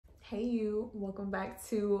Hey you, welcome back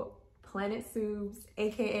to Planet Soubs,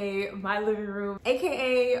 aka my living room,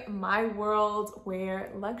 aka my world where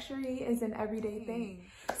luxury is an everyday thing.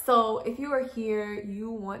 So if you are here, you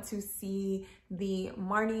want to see the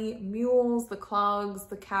MARNI mules, the clogs,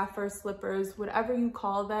 the calf slippers, whatever you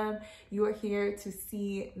call them, you are here to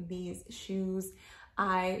see these shoes.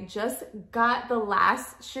 I just got the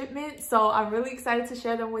last shipment, so I'm really excited to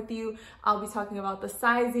share them with you. I'll be talking about the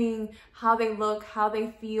sizing, how they look, how they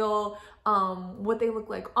feel, what they look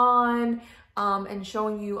like on, and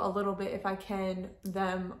showing you a little bit, if I can,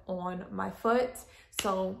 them on my foot.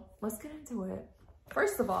 So let's get into it.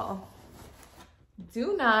 First of all,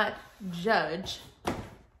 do not judge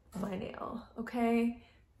my nail, okay?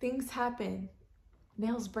 Things happen,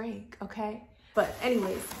 nails break, okay? But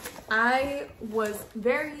anyways, I was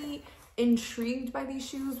very intrigued by these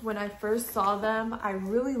shoes when I first saw them. I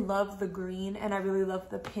really loved the green and I really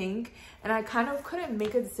loved the pink, and I kind of couldn't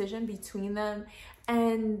make a decision between them.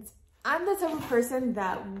 And I'm the type of person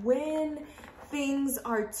that when things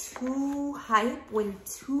are too hype, when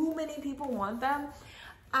too many people want them,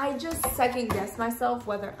 I just second guess myself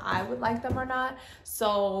whether I would like them or not.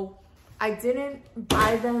 So I didn't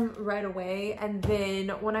buy them right away, and then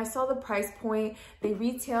when I saw the price point, they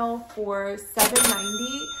retail for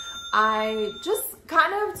 $7.90. I just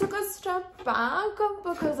kind of took a step back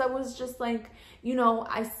because I was just like, you know,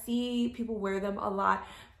 I see people wear them a lot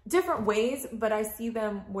different ways, but I see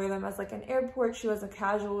them wear them as like an airport shoe, as a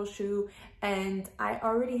casual shoe, and I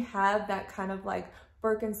already have that kind of like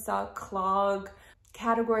Birkenstock clog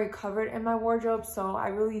category covered in my wardrobe, so I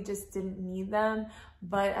really just didn't need them.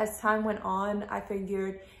 But as time went on, I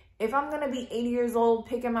figured if I'm gonna be 80 years old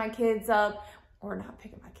picking my kids up, or not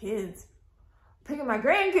picking my kids, picking my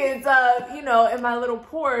grandkids up, you know, in my little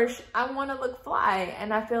Porsche, I want to look fly.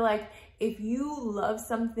 And I feel like if you love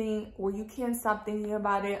something or you can't stop thinking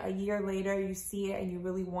about it, a year later you see it and you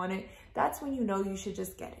really want it, that's when you know you should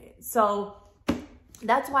just get it. So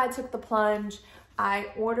that's why I took the plunge. I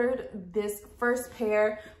ordered this first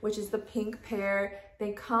pair, which is the pink pair.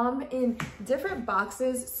 They come in different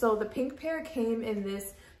boxes. So the pink pair came in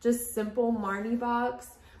this just simple MARNI box.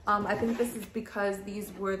 I think this is because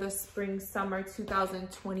these were the spring summer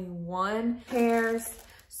 2021 pairs.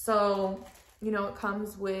 So, you know, it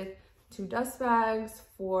comes with 2 dust bags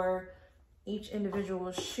for each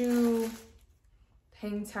individual shoe,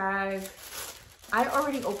 hang tag. I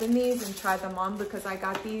already opened these and tried them on because I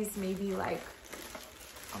got these maybe like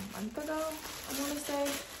a month ago, I want to say.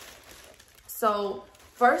 So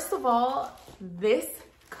first of all, this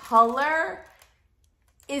color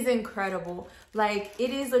is incredible. Like, it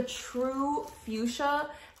is a true fuchsia,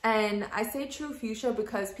 and I say true fuchsia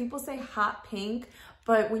because people say hot pink,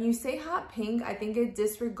 but when you say hot pink, I think it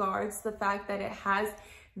disregards the fact that it has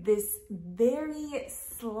this very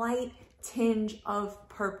slight tinge of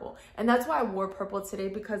purple. And that's why I wore purple today,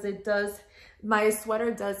 because it does, my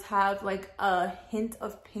sweater does have like a hint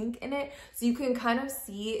of pink in it, so you can kind of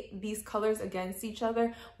see these colors against each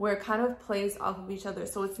other where it kind of plays off of each other.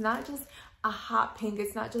 So it's not just a hot pink,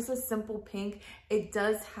 it's not just a simple pink, it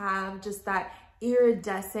does have just that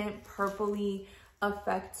iridescent purpley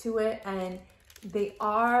effect to it, and they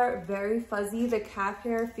are very fuzzy. The calf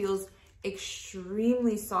hair feels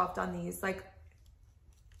extremely soft on these. Like,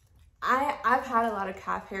 I've had a lot of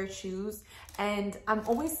calf hair shoes, and I'm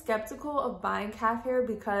always skeptical of buying calf hair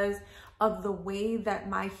because of the way that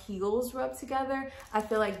my heels rub together. I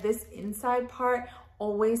feel like this inside part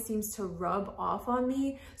always seems to rub off on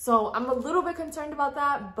me. So I'm a little bit concerned about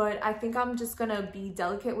that, but I think I'm just gonna be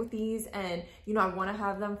delicate with these, and you know, I wanna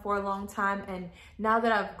have them for a long time. And now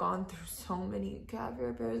that I've gone through so many calf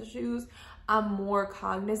hair pairs of shoes, I'm more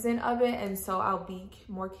cognizant of it, and so I'll be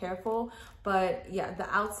more careful. But yeah, the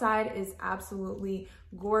outside is absolutely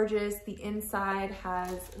gorgeous. The inside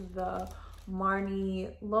has the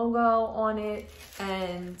MARNI logo on it,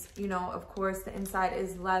 and you know, of course, the inside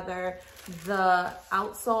is leather. The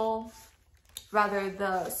outsole, rather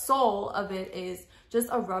the sole of it, is just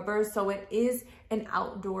a rubber, so it is an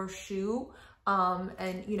outdoor shoe.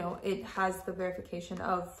 And you know, it has the verification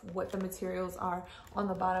of what the materials are on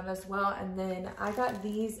the bottom as well. And then I got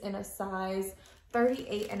these in a size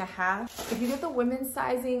 38.5. If you get the women's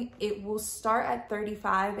sizing, it will start at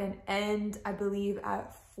 35 and end, I believe,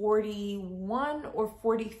 at 41 or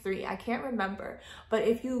 43. I can't remember. But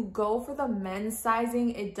if you go for the men's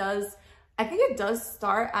sizing, it does, I think it does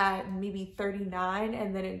start at maybe 39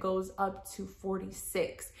 and then it goes up to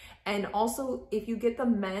 46. And also, if you get the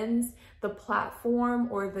men's, the platform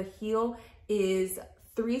or the heel is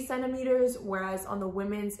 3 centimeters, whereas on the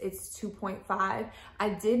women's it's 2.5. I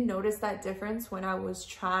did notice that difference when I was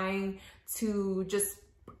trying to just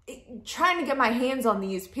trying to get my hands on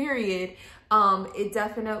these, period, it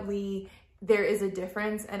definitely, there is a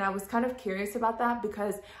difference. And I was kind of curious about that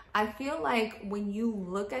because I feel like when you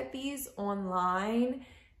look at these online,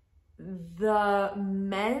 the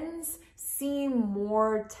men's seem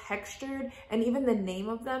more textured, and even the name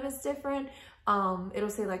of them is different. It'll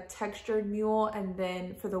say like textured mule, and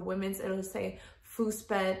then for the women's it'll say Fuchsia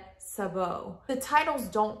Pair. The titles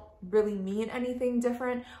don't really mean anything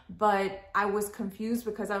different, but I was confused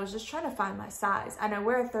because I was just trying to find my size, and I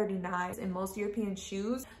wear a 39 in most European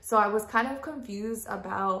shoes, so I was kind of confused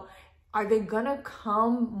about, are they gonna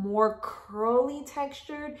come more curly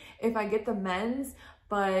textured if I get the men's?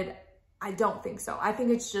 But I don't think so. I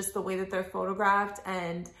think it's just the way that they're photographed,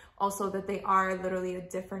 and also that they are literally a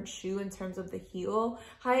different shoe in terms of the heel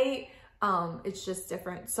height. It's just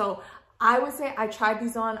different. So I would say I tried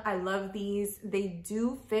these on. I love these. They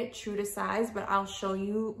do fit true to size, but I'll show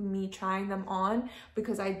you me trying them on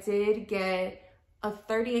because I did get a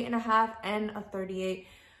 38.5 and a 38.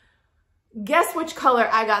 Guess which color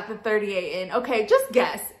I got the 38 in. Okay, just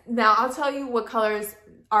guess. Now I'll tell you what colors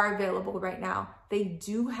are available right now. They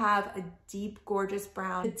do have a deep, gorgeous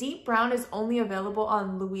brown. The deep brown is only available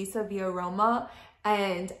on Luisa via Roma,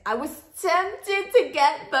 and I was tempted to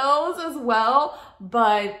get those as well,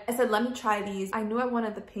 but I said, let me try these. I knew I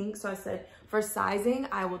wanted the pink, so I said, for sizing,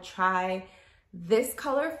 I will try this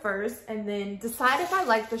color first and then decide if I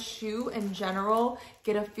like the shoe in general,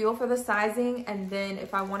 get a feel for the sizing, and then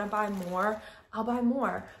if I want to buy more, I'll buy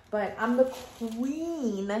more. But I'm the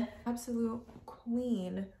queen, absolute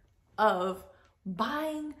queen of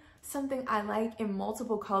buying something I like in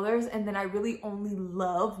multiple colors, and then I really only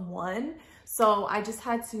love one. So I just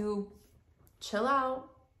had to chill out,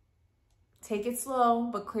 take it slow,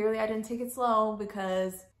 but clearly I didn't take it slow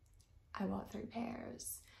because I bought 3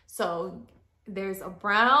 pairs. So there's a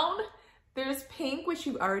brown, there's pink, which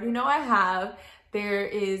you already know I have. There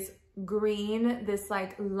is green, this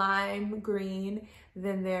like lime green.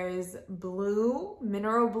 Then there's blue,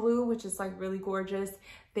 mineral blue, which is like really gorgeous.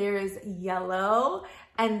 There's yellow,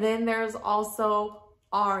 and then there's also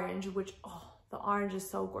orange, which, oh, the orange is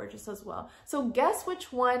so gorgeous as well. So guess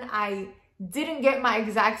which one I didn't get my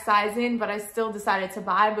exact size in, but I still decided to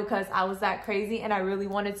buy because I was that crazy and I really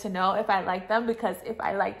wanted to know if I like them, because if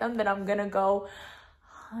I like them, then I'm gonna go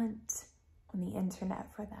hunt on the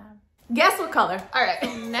internet for them. Guess what color? All right,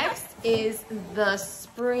 next is the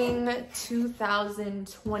spring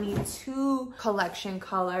 2022 collection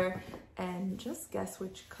color, and just guess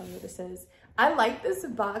which color this is. I like this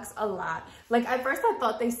box a lot. Like at first I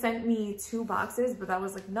thought they sent me 2 boxes, but I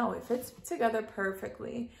was like, no, it fits together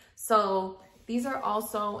perfectly. So these are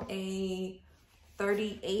also a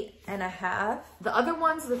 38.5. The other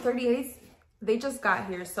ones, the 38s, they just got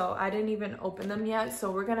here, so I didn't even open them yet.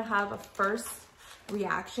 So we're gonna have a first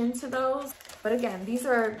reaction to those. But again, these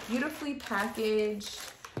are beautifully packaged,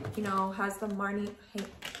 you know, has the MARNI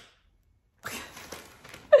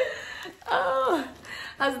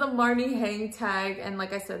has the MARNI hang tag, and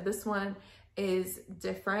like I said, this one is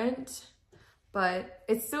different, but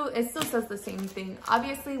it still says the same thing.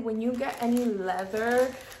 Obviously, when you get any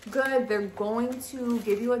leather good, they're going to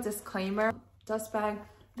give you a disclaimer. Dust bag.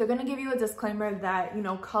 They're gonna give you a disclaimer that, you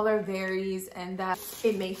know, color varies and that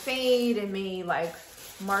it may fade, it may like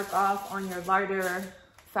mark off on your lighter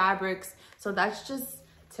fabrics. So that's just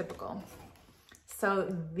typical.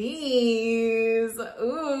 So these,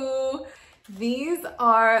 ooh, these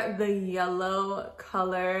are the yellow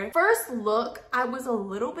color. First look, I was a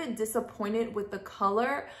little bit disappointed with the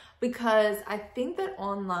color because I think that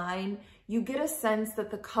online you get a sense that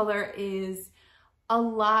the color is a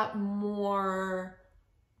lot more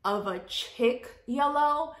of a chick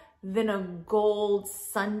yellow than a gold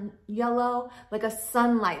sun yellow, like a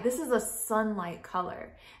sunlight. This is a sunlight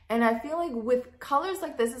color. And I feel like with colors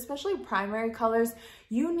like this, especially primary colors,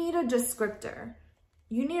 you need a descriptor.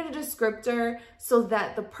 You need a descriptor so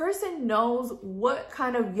that the person knows what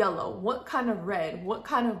kind of yellow, what kind of red, what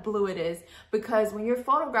kind of blue it is. Because when you're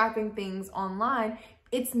photographing things online,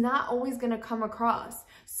 it's not always gonna come across.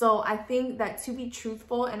 So I think that to be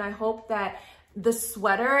truthful, and I hope that the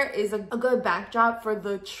sweater is a good backdrop for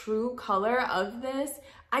the true color of this.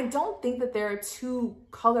 I don't think that there are 2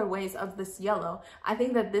 colorways of this yellow. I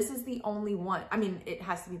think that this is the only one. I mean, it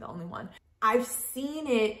has to be the only one. I've seen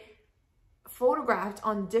it photographed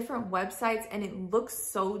on different websites and it looks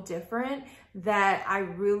so different that I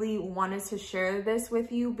really wanted to share this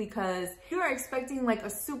with you, because if you are expecting like a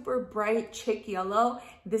super bright chick yellow,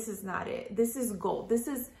 this is not it. This is gold. This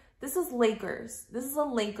is Lakers. This is a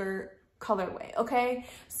Laker colorway, okay?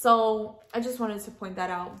 So I just wanted to point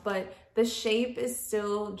that out. But the shape is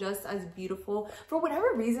still just as beautiful. For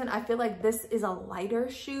whatever reason, I feel like this is a lighter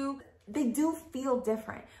shoe. They do feel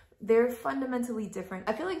different. They're fundamentally different.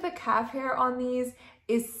 I feel like the calf hair on these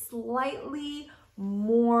is slightly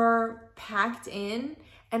more packed in,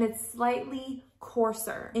 and it's slightly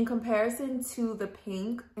coarser in comparison to the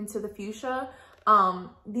pink and to the fuchsia.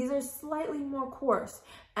 These are slightly more coarse,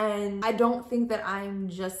 and I don't think that I'm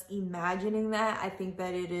just imagining that. I think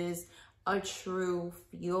that it is a true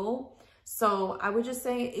feel. So I would just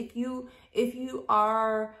say if you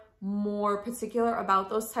are more particular about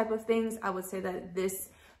those type of things, I would say that this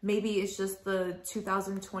maybe it's just the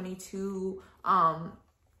 2022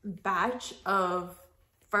 batch of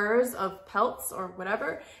furs, of pelts or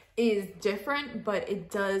whatever is different, but it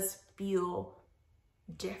does feel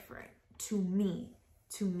different to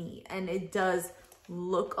me, and it does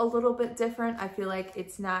look a little bit different. I feel like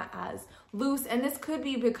it's not as loose, and this could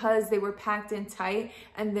be because they were packed in tight,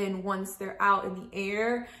 and then once they're out in the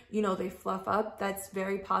air, you know, they fluff up. That's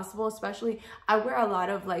very possible. Especially I wear a lot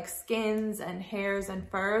of like skins and hairs and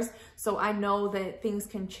furs, so I know that things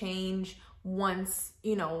can change once,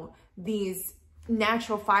 you know, these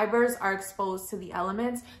natural fibers are exposed to the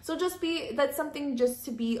elements. So that's something just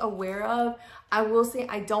to be aware of. I will say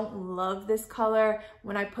I don't love this color.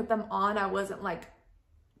 When I put them on, I wasn't like,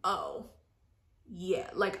 oh yeah,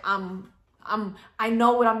 like I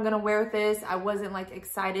know what I'm gonna wear with this. I wasn't like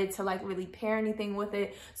excited to like really pair anything with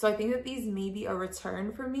it. So I think that these may be a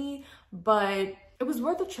return for me, but it was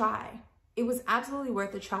worth a try. It was absolutely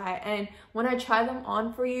worth a try. And when I try them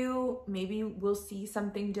on for you, maybe we'll see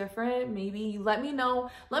something different. Maybe let me know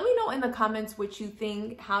in the comments what you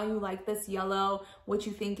think, how you like this yellow, what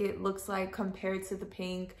you think it looks like compared to the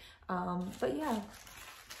pink. But yeah,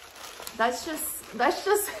 that's just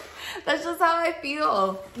how I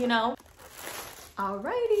feel, you know?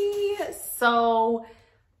 Alrighty, so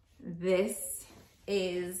this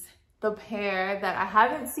is the pair that I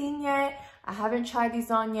haven't seen yet. I haven't tried these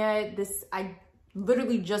on yet. I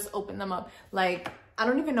literally just opened them up. Like, I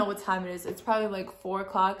don't even know what time it is. It's probably like 4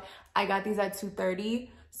 o'clock. I got these at 2:30.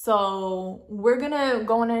 So we're gonna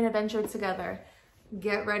go on an adventure together.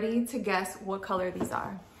 Get ready to guess what color these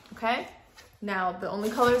are, okay? Now, the only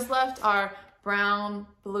colors left are brown,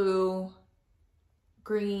 blue,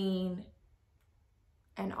 green,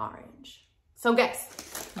 and orange. So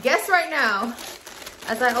guess right now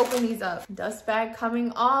as I open these up. Dust bag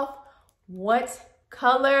coming off. What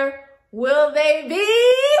color will they be?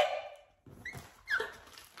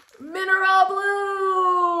 Mineral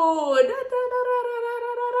blue. Da, da, da, da, da,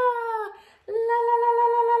 da, da, da. La, la, la,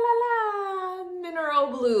 la, la, la, la. Mineral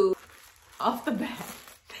blue. Off the bat.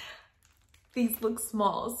 These look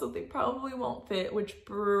small, so they probably won't fit, which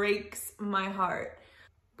breaks my heart.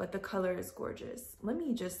 But the color is gorgeous. Let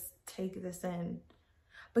me just take this in,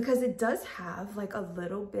 because it does have like a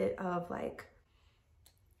little bit of like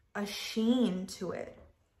a sheen to it,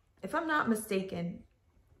 if I'm not mistaken,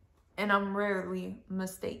 and I'm rarely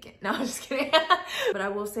mistaken. No, I'm just kidding. But I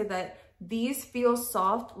will say that these feel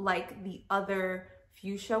soft like the other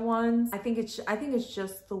fuchsia ones. I think it's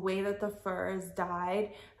just the way that the fur is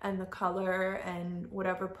dyed and the color and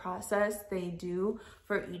whatever process they do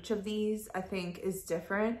for each of these, I think is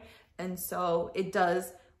different. And so it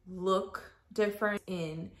does look different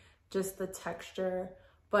in just the texture.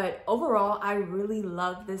 But overall, I really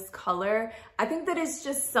love this color. I think that it's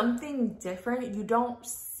just something different. You don't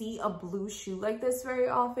see a blue shoe like this very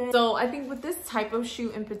often. So I think with this type of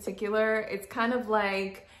shoe in particular, it's kind of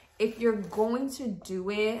like, if you're going to do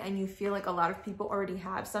it and you feel like a lot of people already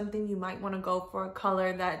have something, you might want to go for a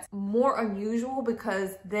color that's more unusual,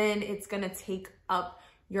 because then it's going to take up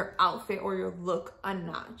your outfit or your look a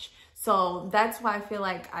notch. So that's why I feel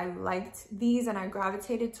like I liked these and I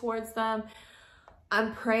gravitated towards them.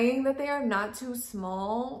 I'm praying that they are not too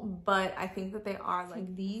small, but I think that they are.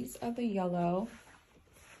 Like, these are the yellow.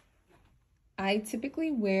 I typically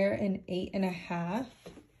wear an 8.5,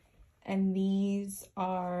 and these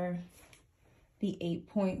are the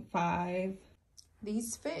 8.5.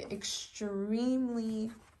 These fit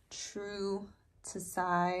extremely true to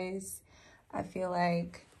size. I feel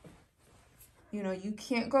like, you know, you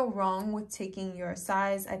can't go wrong with taking your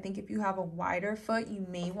size. I think if you have a wider foot, you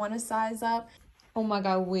may want to size up. Oh my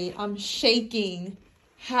God, wait, I'm shaking.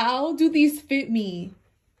 How do these fit me?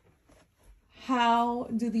 How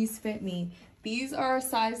do these fit me? These are a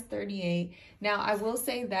size 38. Now, I will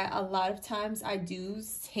say that a lot of times I do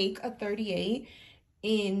take a 38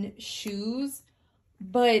 in shoes,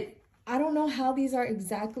 but I don't know how these are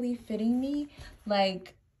exactly fitting me.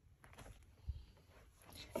 Like,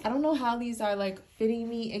 I don't know how these are like fitting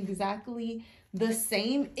me exactly the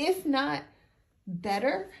same, if not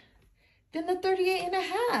better. than the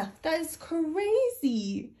 38.5. That is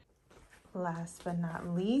crazy. Last but not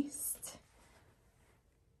least,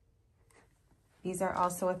 these are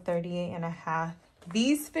also a 38.5.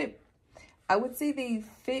 These fit, I would say they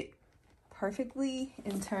fit perfectly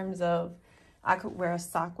in terms of I could wear a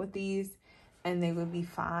sock with these and they would be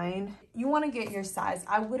fine. You want to get your size.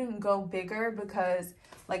 I wouldn't go bigger because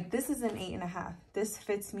like this is an 8.5. This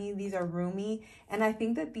fits me. These are roomy. And I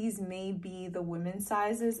think that these may be the women's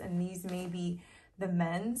sizes and these may be the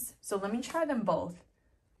men's. So let me try them both.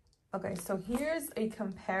 Okay, so here's a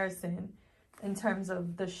comparison in terms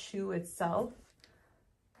of the shoe itself.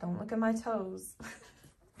 Don't look at my toes.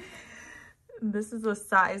 This is a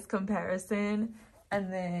size comparison.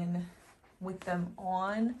 And then with them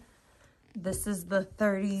on, this is the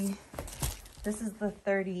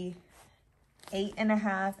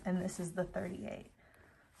 38.5 and this is the 38.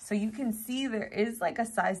 So you can see there is like a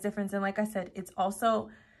size difference. And like I said, it's also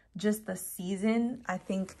just the season. I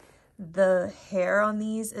think the hair on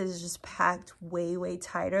these is just packed way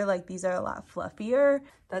tighter. Like these are a lot fluffier.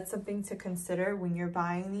 That's something to consider when you're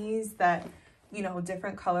buying these, that, you know,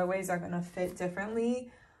 different colorways are going to fit differently.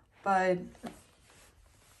 But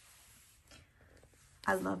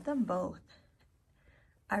I love them both.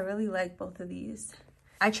 I really like both of these.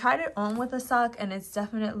 I tried it on with a sock and it's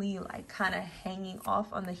definitely like kind of hanging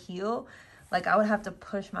off on the heel. Like I would have to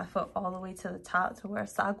push my foot all the way to the top to wear a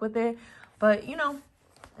sock with it. But you know,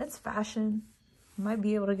 it's fashion. Might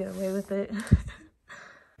be able to get away with it.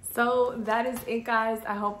 So that is it, guys.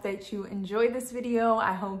 I hope that you enjoyed this video.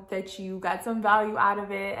 I hope that you got some value out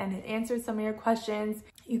of it and it answered some of your questions.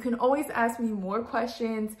 You can always ask me more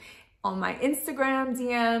questions on my Instagram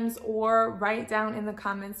DMs or write down in the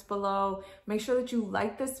comments below. Make sure that you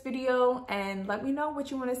like this video and let me know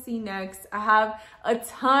what you want to see next. I have a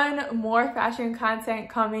ton more fashion content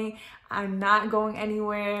coming. I'm not going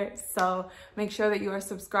anywhere, so make sure that you are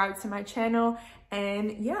subscribed to my channel.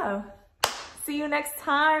 And yeah, see you next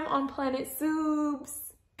time on Planet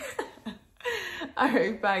Soubs. All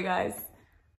right, bye guys.